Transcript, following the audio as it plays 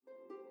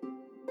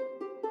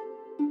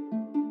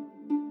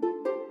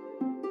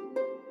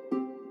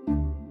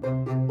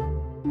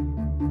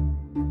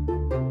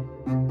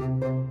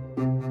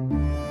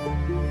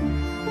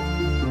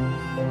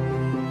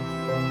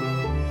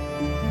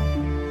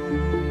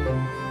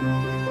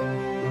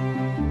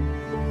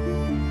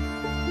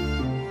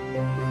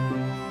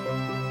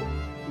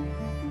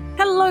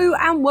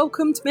Hello and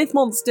welcome to Myth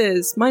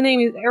Monsters. My name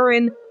is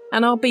Erin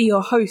and I'll be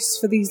your host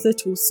for these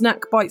little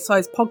snack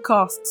bite-sized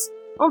podcasts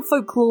on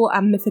folklore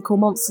and mythical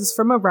monsters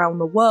from around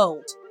the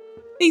world.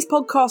 These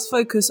podcasts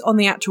focus on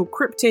the actual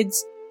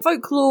cryptids,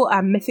 folklore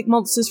and mythic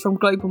monsters from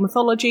global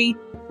mythology,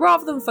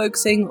 rather than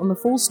focusing on the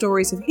full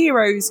stories of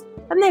heroes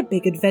and their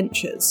big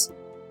adventures.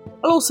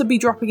 I'll also be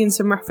dropping in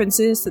some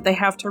references that they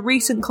have to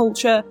recent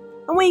culture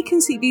and where you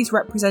can see these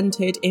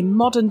represented in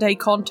modern day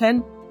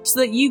content so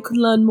that you can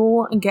learn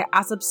more and get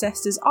as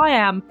obsessed as I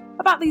am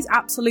about these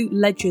absolute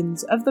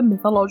legends of the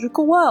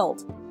mythological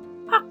world.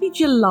 Happy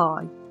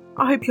July!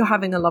 I hope you're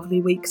having a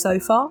lovely week so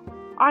far.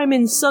 I'm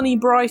in sunny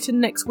Brighton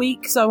next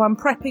week, so I'm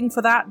prepping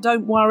for that,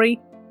 don't worry.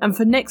 And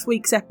for next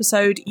week's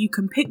episode, you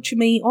can picture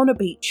me on a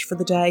beach for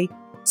the day,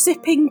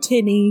 sipping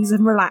tinnies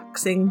and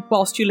relaxing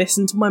whilst you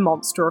listen to my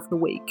monster of the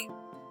week.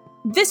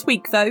 This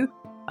week, though,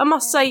 I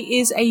must say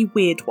is a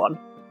weird one.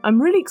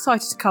 I'm really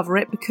excited to cover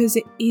it because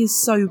it is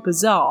so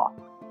bizarre.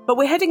 But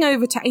we're heading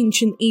over to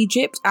ancient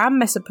Egypt and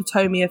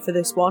Mesopotamia for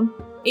this one.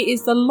 It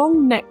is the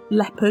long-necked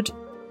leopard,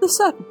 the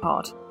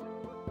Serpopard.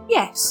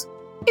 Yes,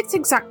 it's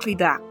exactly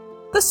that.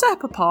 The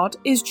Serpopard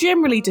is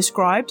generally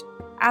described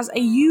as a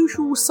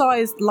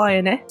usual-sized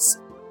lioness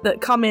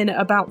that come in at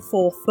about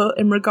 4 foot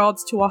in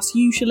regards to us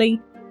usually.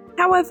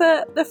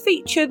 However, the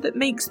feature that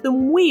makes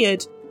them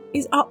weird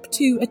is up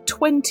to a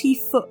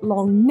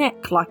 20-foot-long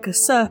neck like a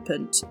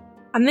serpent.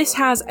 And this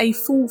has a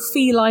full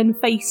feline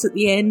face at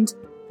the end,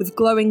 with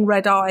glowing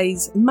red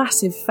eyes,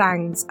 massive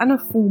fangs, and a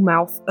full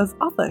mouth of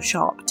other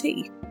sharp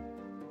teeth.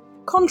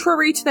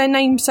 Contrary to their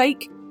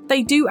namesake,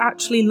 they do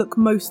actually look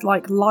most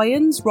like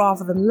lions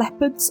rather than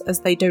leopards, as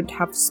they don't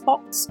have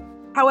spots.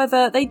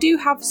 However, they do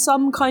have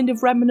some kind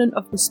of remnant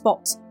of the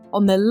spots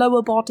on their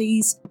lower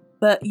bodies,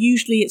 but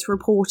usually it's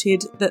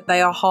reported that they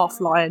are half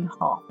lion,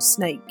 half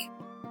snake.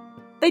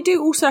 They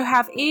do also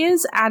have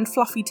ears and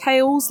fluffy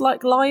tails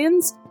like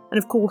lions, and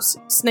of course,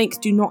 snakes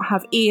do not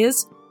have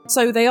ears,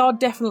 so they are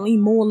definitely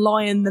more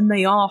lion than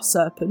they are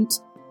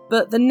serpent,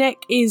 but the neck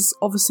is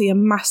obviously a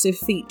massive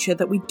feature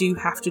that we do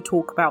have to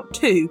talk about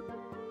too.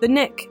 The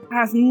neck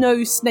has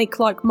no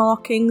snake-like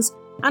markings,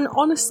 and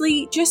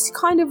honestly just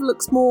kind of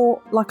looks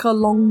more like a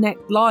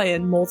long-necked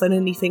lion more than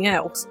anything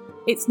else.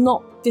 It's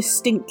not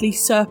distinctly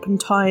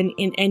serpentine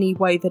in any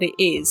way that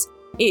it is.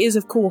 It is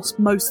of course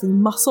mostly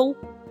muscle,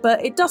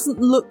 but it doesn't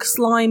look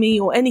slimy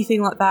or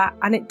anything like that,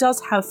 and it does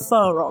have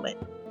fur on it.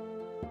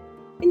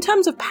 In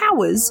terms of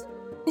powers,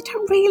 they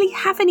don't really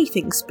have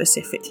anything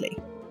specifically.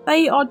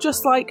 They are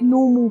just like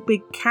normal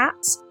big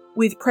cats,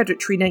 with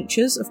predatory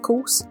natures, of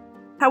course.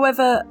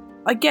 However,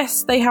 I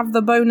guess they have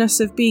the bonus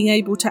of being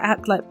able to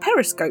act like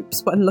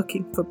periscopes when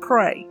looking for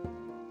prey.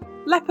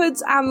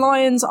 Leopards and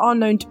lions are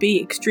known to be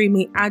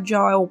extremely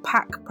agile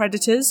pack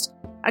predators,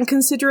 and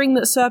considering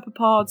that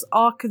Serpopards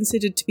are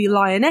considered to be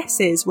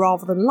lionesses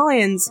rather than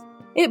lions,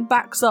 it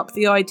backs up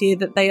the idea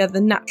that they are the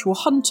natural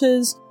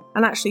hunters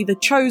and actually the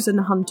chosen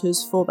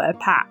hunters for their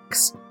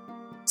packs.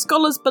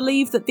 Scholars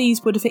believe that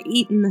these would have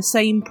eaten the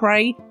same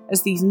prey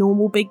as these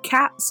normal big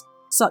cats,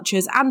 such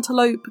as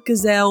antelope,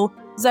 gazelle,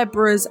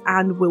 zebras,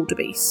 and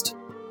wildebeest.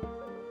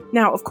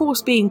 Now, of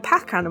course, being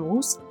pack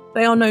animals,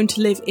 they are known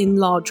to live in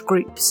large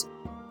groups.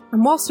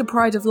 And whilst a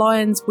pride of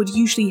lions would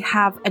usually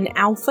have an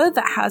alpha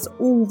that has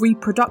all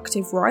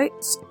reproductive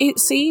rights, it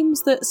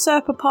seems that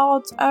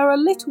Serpopards are a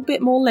little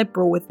bit more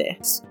liberal with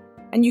this.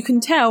 And you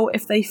can tell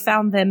if they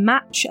found their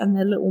match and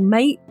their little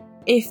mate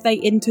if they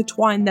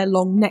intertwine their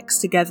long necks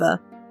together,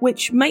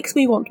 which makes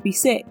me want to be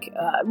sick.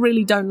 I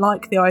really don't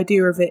like the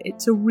idea of it.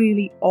 It's a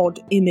really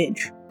odd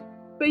image.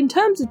 But in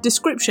terms of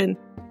description,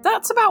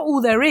 that's about all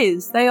there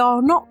is. They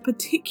are not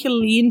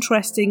particularly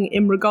interesting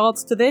in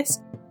regards to this.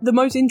 The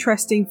most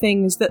interesting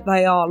thing is that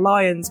they are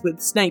lions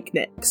with snake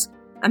necks,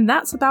 and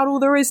that's about all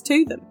there is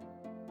to them.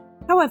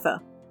 However,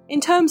 in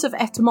terms of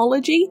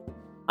etymology,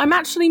 I'm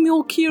actually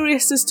more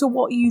curious as to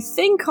what you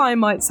think I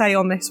might say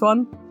on this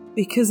one,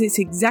 because it's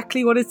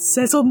exactly what it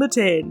says on the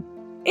tin.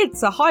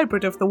 It's a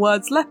hybrid of the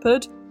words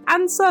leopard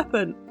and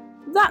serpent.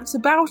 That's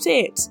about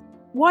it.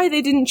 Why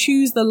they didn't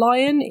choose the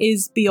lion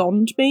is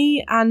beyond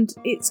me, and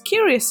it's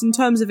curious in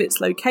terms of its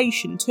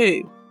location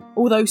too.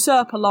 Although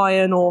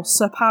Serpalion or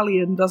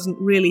Serpalion doesn't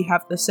really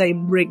have the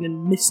same ring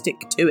and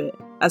mystic to it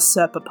as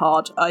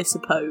Serpopard, I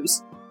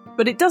suppose.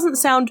 But it doesn't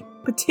sound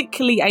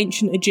particularly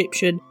ancient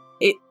Egyptian.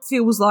 It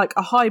feels like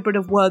a hybrid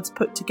of words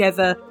put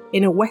together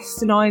in a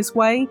westernised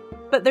way,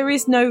 but there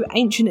is no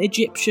ancient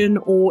Egyptian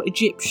or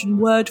Egyptian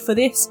word for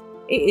this.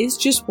 It is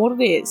just what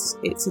it is.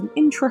 It's an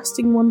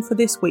interesting one for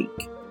this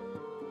week.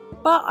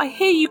 But I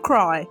hear you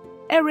cry,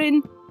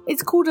 Erin,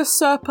 it's called a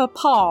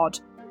Serpopard.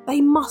 They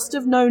must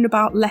have known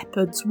about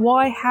leopards.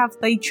 Why have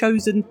they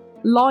chosen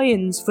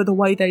lions for the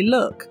way they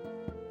look?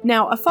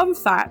 Now, a fun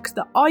fact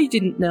that I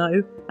didn't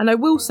know, and I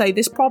will say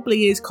this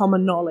probably is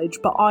common knowledge,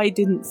 but I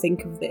didn't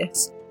think of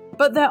this,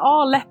 but there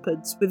are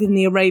leopards within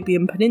the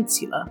Arabian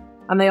Peninsula,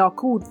 and they are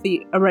called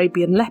the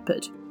Arabian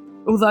leopard.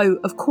 Although,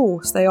 of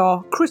course, they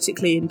are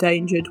critically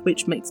endangered,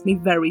 which makes me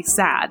very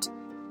sad.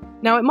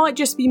 Now, it might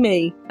just be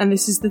me, and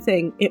this is the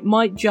thing, it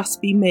might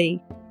just be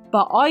me,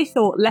 but I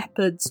thought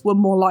leopards were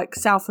more like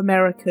South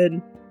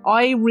American.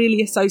 I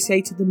really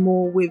associated them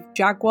more with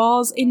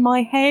jaguars in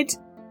my head,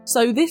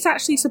 so this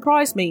actually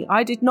surprised me.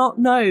 I did not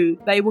know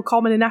they were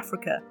common in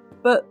Africa,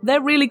 but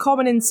they're really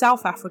common in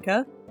South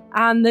Africa,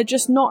 and they're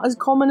just not as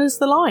common as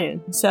the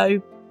lion,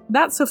 so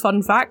that's a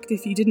fun fact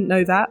if you didn't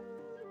know that.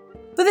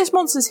 For this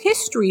monster's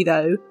history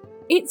though,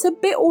 it's a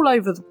bit all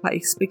over the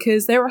place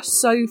because there are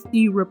so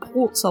few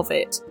reports of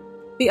it.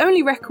 The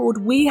only record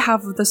we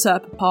have of the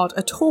Serpopard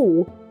at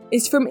all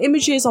is from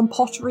images on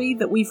pottery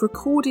that we've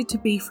recorded to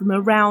be from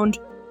around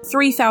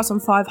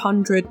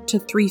 3,500 to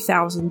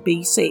 3,000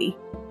 BC,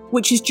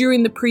 which is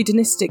during the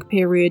pre-dynastic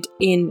period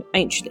in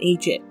ancient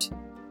Egypt.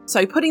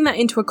 So putting that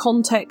into a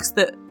context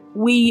that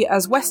we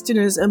as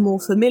Westerners are more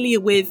familiar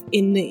with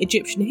in the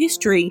Egyptian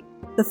history,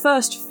 the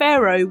first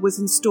pharaoh was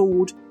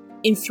installed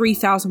in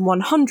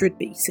 3100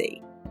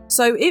 BC.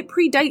 So it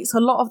predates a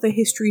lot of the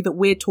history that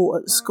we're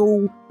taught at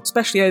school,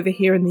 especially over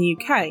here in the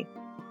UK.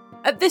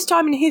 At this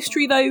time in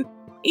history though,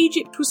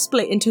 Egypt was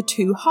split into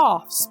two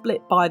halves,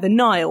 split by the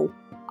Nile,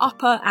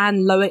 Upper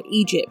and Lower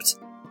Egypt.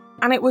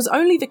 And it was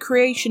only the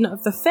creation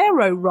of the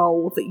pharaoh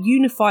role that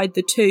unified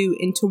the two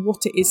into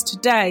what it is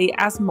today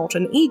as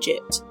modern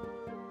Egypt.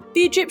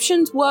 The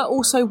Egyptians were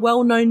also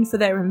well known for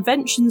their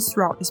inventions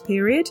throughout this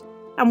period,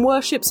 and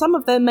worship some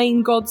of their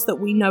main gods that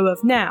we know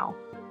of now.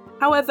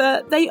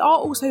 However, they are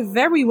also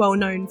very well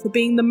known for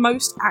being the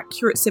most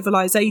accurate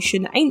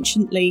civilization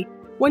anciently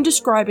when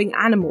describing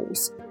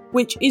animals,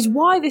 which is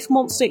why this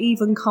monster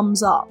even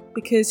comes up,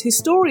 because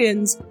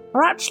historians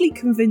are actually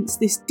convinced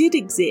this did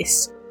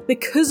exist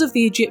because of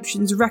the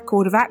Egyptians'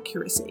 record of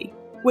accuracy,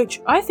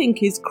 which I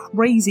think is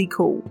crazy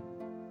cool.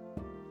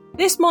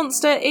 This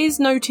monster is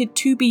noted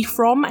to be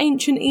from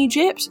ancient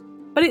Egypt,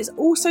 but it's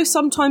also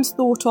sometimes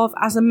thought of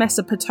as a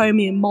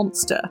Mesopotamian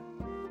monster.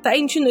 The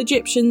ancient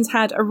Egyptians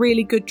had a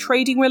really good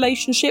trading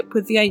relationship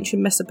with the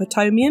ancient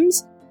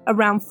Mesopotamians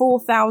around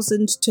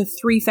 4000 to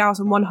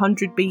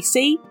 3100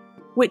 BC,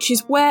 which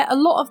is where a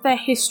lot of their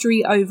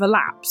history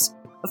overlaps.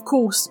 Of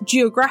course,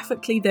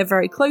 geographically they're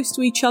very close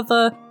to each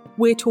other,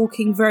 we're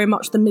talking very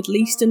much the Middle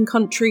Eastern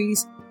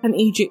countries, and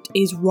Egypt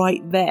is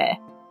right there.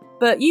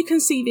 But you can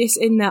see this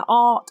in their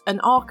art and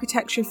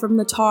architecture from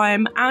the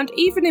time, and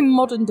even in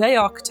modern day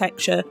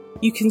architecture,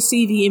 you can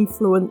see the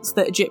influence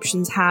that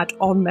Egyptians had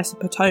on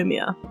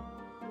Mesopotamia.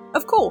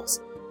 Of course,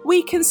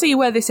 we can see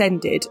where this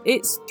ended.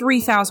 It's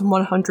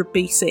 3100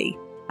 BC,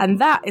 and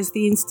that is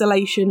the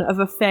installation of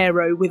a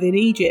pharaoh within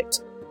Egypt,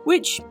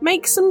 which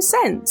makes some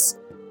sense.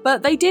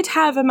 But they did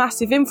have a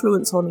massive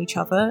influence on each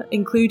other,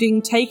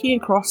 including taking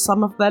across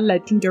some of their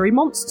legendary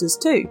monsters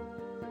too.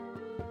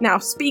 Now,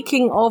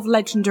 speaking of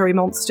legendary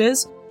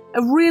monsters,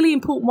 a really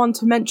important one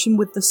to mention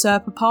with the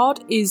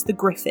Serpopard is the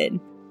griffin.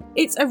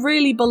 It's a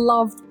really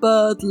beloved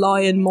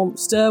bird-lion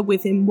monster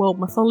within world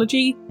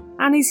mythology,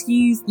 and is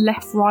used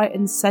left, right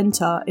and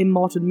centre in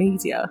modern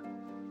media.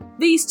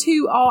 These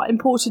two are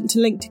important to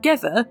link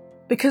together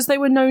because they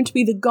were known to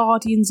be the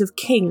guardians of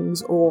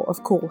kings, or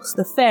of course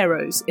the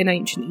pharaohs in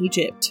ancient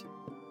Egypt.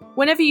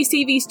 Whenever you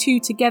see these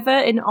two together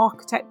in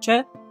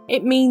architecture,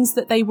 it means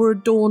that they were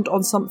adorned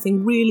on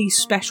something really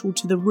special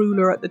to the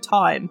ruler at the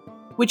time,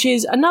 which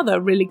is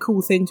another really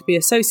cool thing to be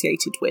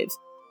associated with.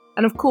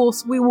 And of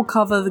course, we will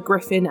cover the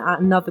griffin at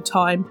another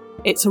time.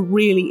 It's a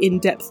really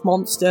in-depth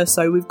monster,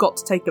 so we've got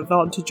to take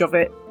advantage of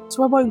it,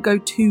 so I won't go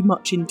too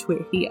much into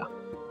it here.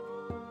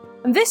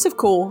 And this, of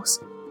course,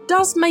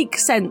 does make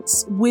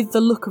sense with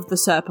the look of the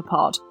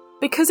Serpopard,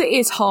 because it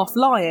is half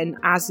lion,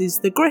 as is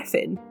the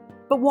griffin.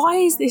 But why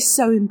is this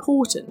so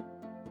important?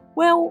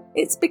 Well,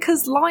 it's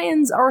because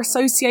lions are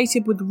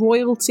associated with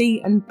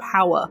royalty and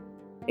power.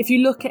 If you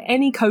look at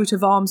any coat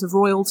of arms of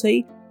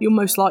royalty, you'll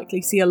most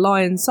likely see a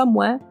lion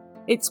somewhere.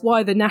 It's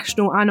why the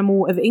national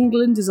animal of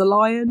England is a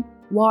lion,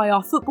 why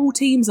our football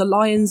teams are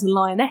lions and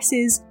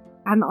lionesses,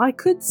 and I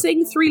could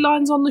sing 3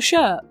 lines on the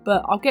shirt,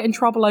 but I'll get in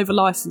trouble over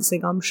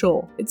licensing, I'm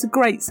sure. It's a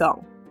great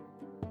song.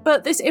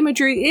 But this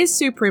imagery is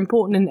super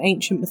important in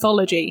ancient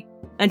mythology,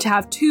 and to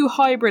have 2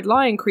 hybrid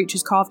lion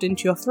creatures carved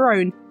into your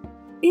throne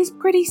is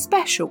pretty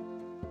special.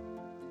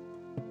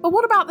 But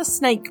what about the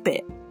snake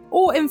bit,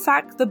 or in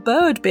fact the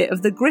bird bit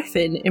of the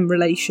griffin in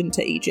relation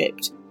to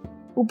Egypt?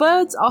 Well,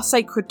 birds are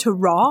sacred to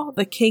Ra,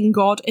 the king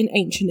god in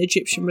ancient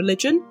Egyptian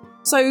religion,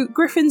 so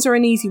griffins are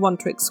an easy one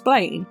to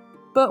explain.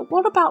 But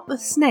what about the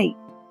snake?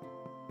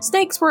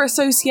 Snakes were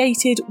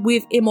associated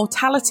with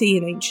immortality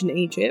in ancient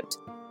Egypt,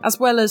 as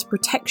well as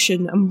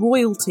protection and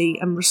royalty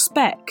and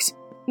respect.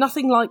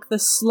 Nothing like the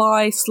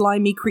sly,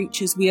 slimy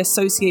creatures we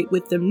associate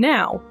with them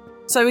now.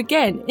 So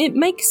again, it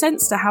makes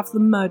sense to have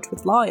them merge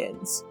with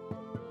lions.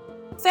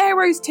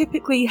 Pharaohs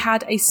typically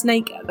had a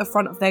snake at the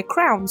front of their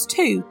crowns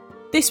too.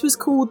 This was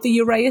called the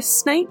Uraeus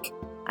snake,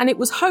 and it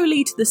was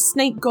holy to the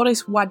snake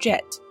goddess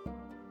Wadjet.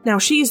 Now,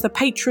 she is the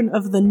patron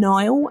of the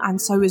Nile, and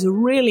so is a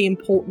really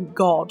important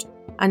god,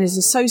 and is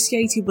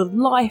associated with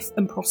life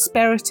and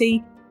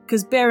prosperity,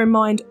 because bear in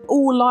mind,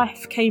 all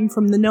life came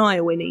from the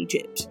Nile in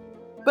Egypt.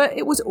 But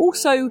it was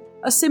also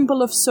a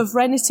symbol of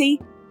sovereignty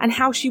and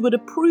how she would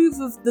approve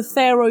of the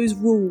pharaoh's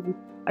rule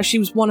as she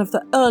was one of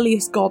the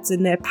earliest gods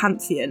in their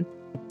pantheon.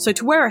 So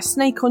to wear a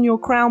snake on your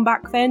crown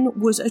back then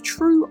was a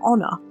true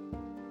honour.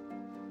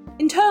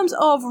 In terms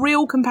of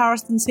real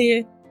comparisons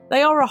here,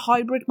 they are a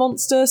hybrid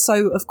monster,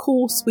 so of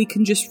course we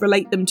can just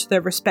relate them to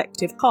their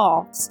respective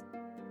halves.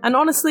 And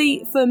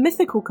honestly, for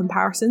mythical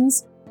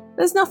comparisons,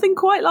 there's nothing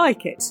quite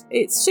like it.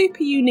 It's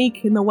super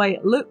unique in the way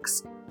it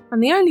looks,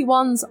 and the only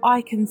ones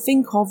I can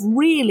think of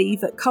really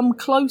that come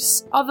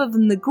close other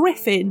than the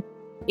griffin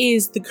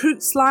is the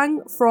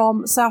Kruitslang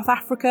from South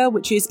Africa,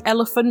 which is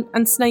elephant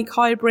and snake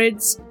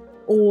hybrids,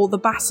 or the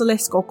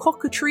basilisk or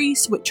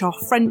cockatrice, which are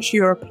French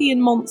European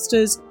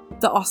monsters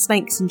that are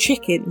snakes and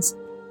chickens.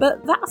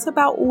 But that's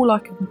about all I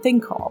can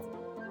think of.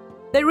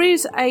 There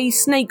is a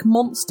snake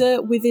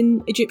monster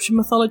within Egyptian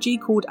mythology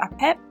called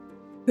Apep,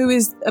 who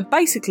is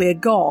basically a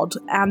god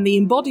and the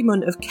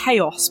embodiment of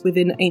chaos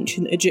within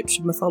ancient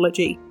Egyptian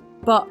mythology.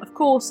 But of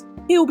course,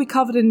 he'll be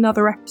covered in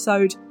another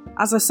episode.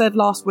 As I said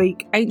last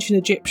week, ancient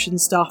Egyptian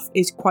stuff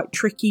is quite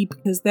tricky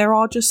because there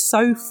are just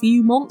so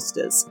few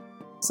monsters.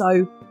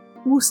 So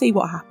we'll see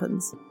what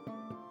happens.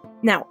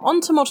 Now, on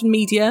to modern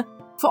media.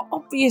 For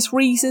obvious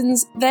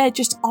reasons, there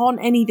just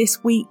aren't any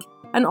this week,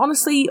 and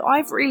honestly,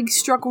 I've really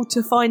struggled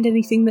to find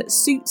anything that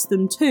suits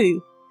them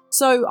too.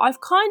 So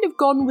I've kind of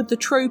gone with the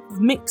trope of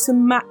mix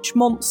and match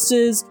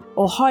monsters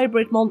or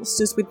hybrid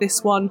monsters with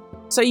this one.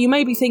 So you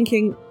may be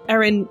thinking,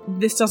 Erin,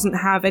 this doesn't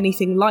have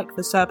anything like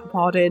the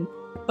Serpopard in,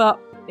 but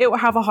it will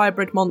have a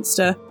hybrid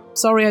monster.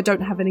 Sorry, I don't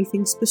have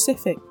anything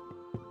specific.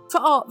 For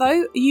art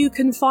though, you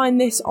can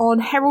find this on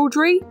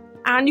heraldry,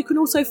 and you can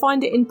also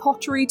find it in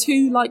pottery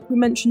too, like we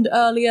mentioned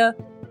earlier.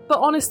 But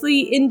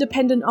honestly,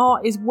 independent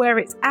art is where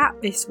it's at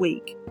this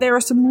week. There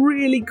are some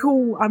really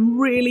cool and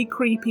really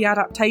creepy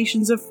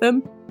adaptations of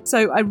them,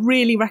 so I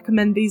really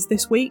recommend these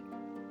this week.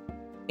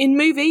 In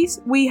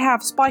movies, we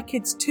have Spy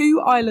Kids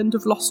 2 Island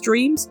of Lost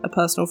Dreams, a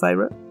personal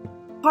favourite,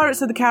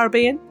 Pirates of the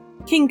Caribbean,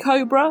 King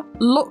Cobra,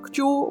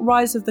 Lockjaw,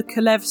 Rise of the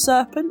Kalev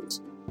Serpent,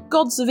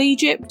 Gods of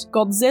Egypt,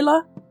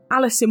 Godzilla,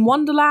 Alice in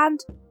Wonderland,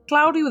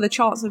 Cloudy with a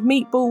Chance of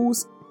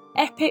Meatballs,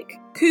 Epic,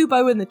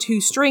 Kubo and the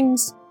Two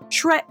Strings,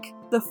 Shrek,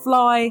 The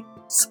Fly,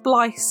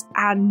 Splice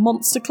and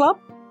Monster Club.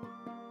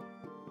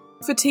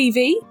 For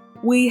TV,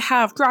 we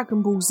have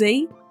Dragon Ball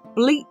Z,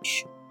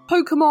 Bleach,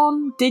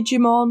 Pokemon,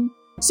 Digimon,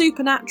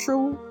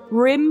 Supernatural,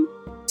 Grimm,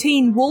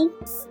 Teen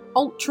Wolf,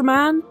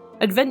 Ultraman,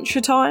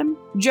 Adventure Time,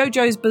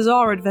 JoJo's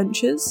Bizarre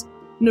Adventures,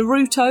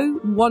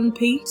 Naruto, One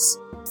Piece,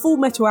 Full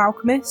Metal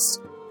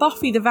Alchemist,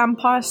 Buffy the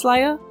Vampire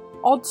Slayer,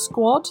 Odd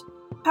Squad,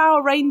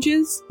 Power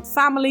Rangers,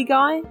 Family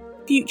Guy,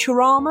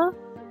 Futurama,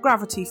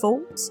 Gravity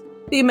Falls,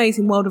 The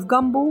Amazing World of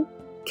Gumball,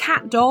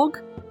 Cat Dog,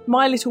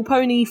 My Little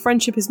Pony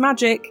Friendship is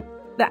Magic,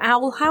 The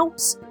Owl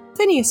House,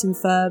 Phineas and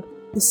Ferb,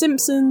 The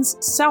Simpsons,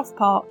 South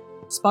Park,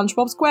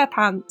 SpongeBob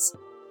SquarePants,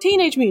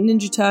 Teenage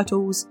Mutant Ninja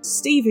Turtles,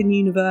 Steven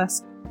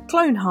Universe,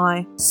 Clone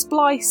High,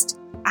 Spliced,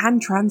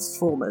 and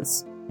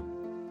Transformers.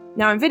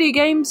 Now in video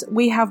games,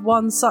 we have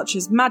ones such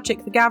as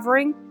Magic the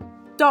Gathering,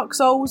 Dark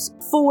Souls,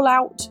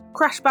 Fallout,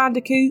 Crash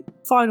Bandicoot,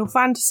 Final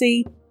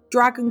Fantasy,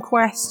 Dragon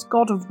Quest,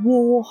 God of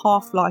War,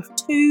 Half-Life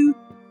 2,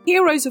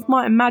 Heroes of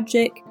Might and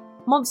Magic,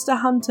 Monster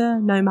Hunter,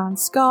 No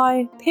Man's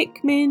Sky,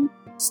 Pikmin,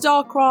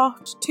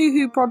 StarCraft,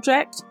 Touhou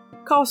Project,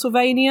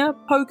 Castlevania,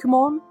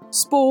 Pokemon,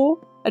 Spore,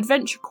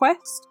 Adventure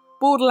Quest,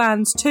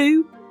 Borderlands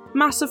 2,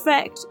 Mass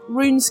Effect,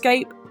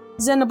 RuneScape,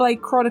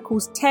 Xenoblade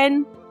Chronicles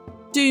 10,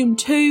 Doom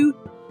 2,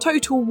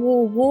 Total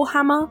War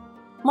Warhammer,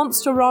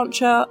 Monster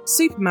Rancher,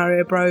 Super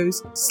Mario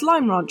Bros,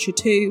 Slime Rancher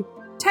 2,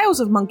 Tales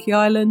of Monkey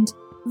Island,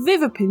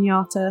 Viva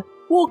Pinata,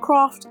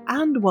 Warcraft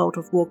and World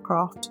of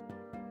Warcraft.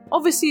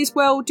 Obviously as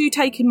well, do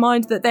take in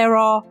mind that there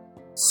are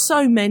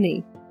so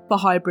many for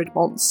hybrid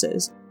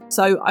monsters,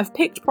 so I've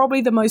picked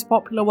probably the most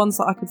popular ones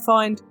that I could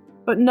find,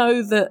 but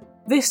know that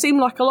this seemed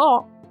like a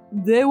lot.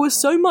 There was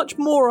so much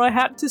more I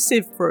had to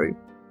sift through.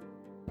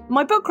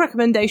 My book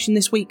recommendation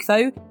this week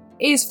though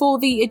is for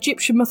the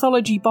Egyptian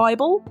Mythology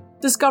Bible,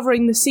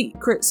 Discovering the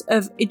Secrets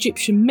of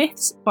Egyptian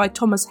Myths by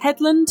Thomas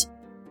Headland,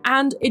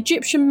 and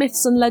Egyptian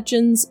Myths and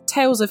Legends,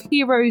 Tales of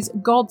Heroes,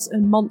 Gods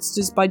and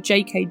Monsters by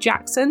J.K.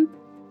 Jackson.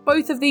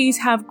 Both of these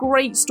have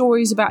great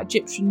stories about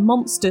Egyptian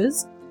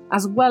monsters,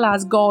 as well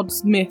as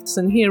gods, myths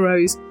and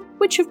heroes,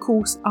 which of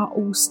course are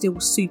all still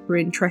super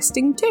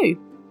interesting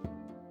too.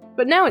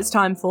 But now it's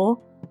time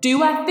for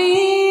Do I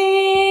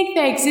Think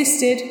They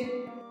Existed?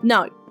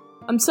 No,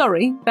 I'm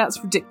sorry,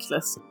 that's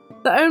ridiculous.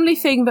 The only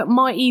thing that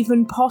might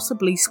even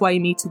possibly sway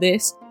me to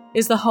this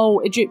is the whole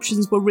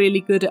Egyptians were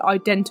really good at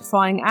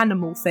identifying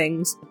animal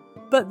things.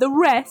 But the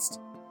rest?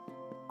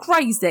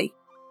 Crazy.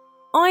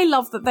 I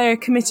love that they are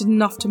committed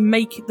enough to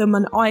make them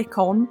an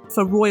icon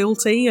for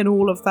royalty and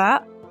all of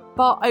that,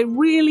 but I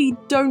really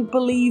don't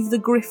believe the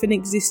griffin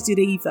existed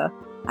either,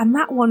 and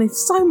that one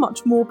is so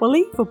much more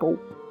believable.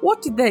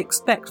 What did they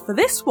expect for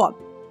this one?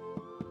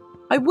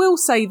 I will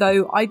say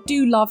though, I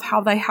do love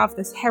how they have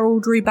this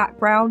heraldry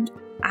background,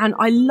 and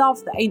I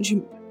love the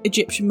ancient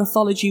Egyptian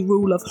mythology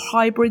rule of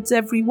hybrids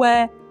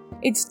everywhere.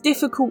 It's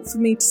difficult for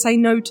me to say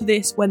no to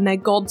this when their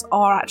gods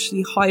are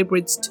actually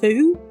hybrids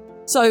too.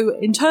 So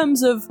in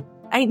terms of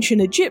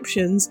ancient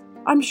Egyptians,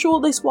 I'm sure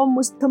this one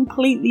was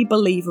completely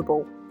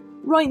believable.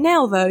 Right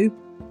now though,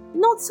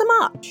 not so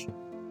much.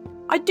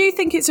 I do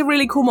think it's a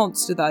really cool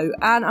monster though,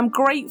 and I'm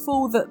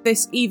grateful that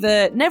this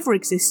either never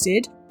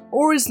existed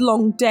or is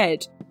long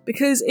dead,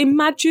 because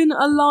imagine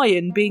a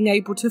lion being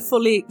able to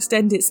fully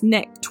extend its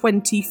neck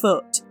 20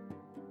 foot.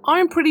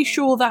 I'm pretty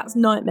sure that's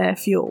nightmare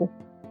fuel.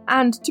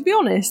 And to be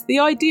honest, the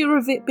idea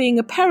of it being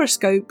a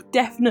periscope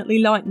definitely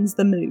lightens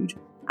the mood,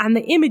 and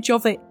the image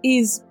of it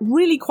is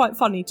really quite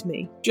funny to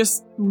me.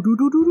 Just whoop,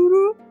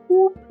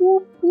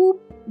 whoop,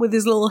 whoop, with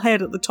his little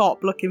head at the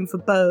top looking for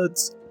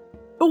birds.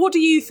 But what do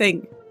you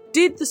think?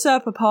 Did the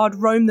Serpopard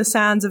roam the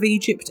sands of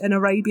Egypt and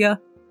Arabia?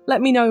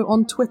 Let me know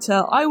on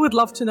Twitter. I would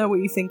love to know what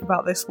you think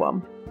about this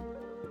one.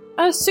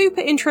 A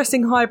super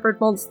interesting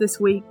hybrid monster this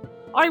week.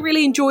 I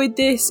really enjoyed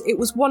this. It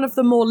was one of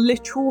the more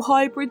literal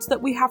hybrids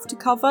that we have to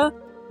cover,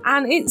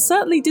 and it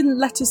certainly didn't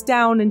let us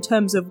down in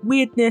terms of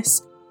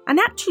weirdness, and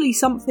actually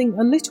something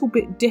a little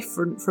bit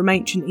different from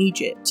ancient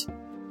Egypt.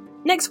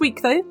 Next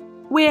week though,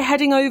 we're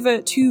heading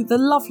over to the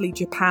lovely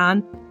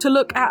Japan to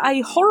look at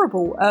a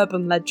horrible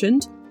urban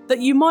legend that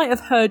you might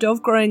have heard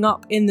of growing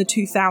up in the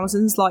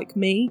 2000s like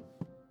me.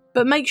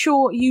 But make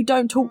sure you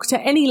don't talk to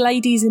any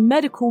ladies in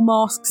medical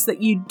masks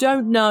that you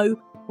don't know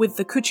with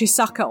the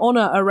Kuchisaka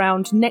honour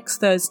around next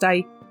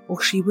Thursday,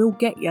 or she will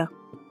get you.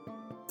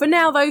 For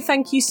now though,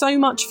 thank you so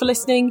much for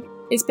listening.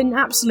 It's been an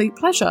absolute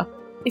pleasure.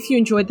 If you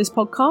enjoyed this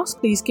podcast,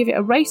 please give it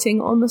a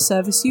rating on the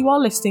service you are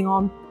listening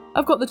on.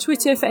 I've got the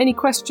Twitter for any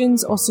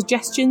questions or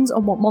suggestions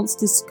on what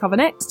monsters to cover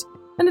next,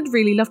 and I'd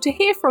really love to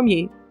hear from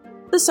you.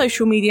 The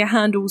social media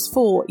handles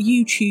for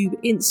YouTube,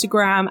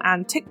 Instagram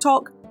and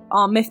TikTok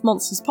are Myth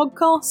Monsters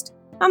Podcast,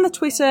 and the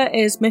Twitter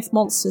is Myth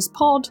Monsters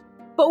Pod,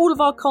 but all of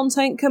our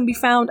content can be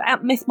found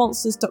at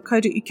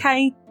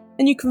mythmonsters.co.uk,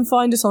 and you can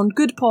find us on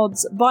Good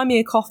Pods, Buy Me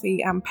a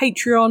Coffee and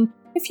Patreon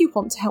if you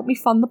want to help me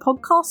fund the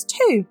podcast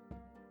too.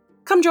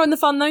 Come join the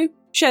fun though,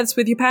 share this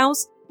with your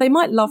pals, they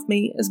might love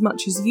me as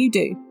much as you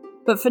do.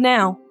 But for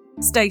now,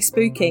 stay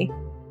spooky,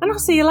 and I'll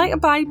see you later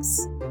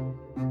babes.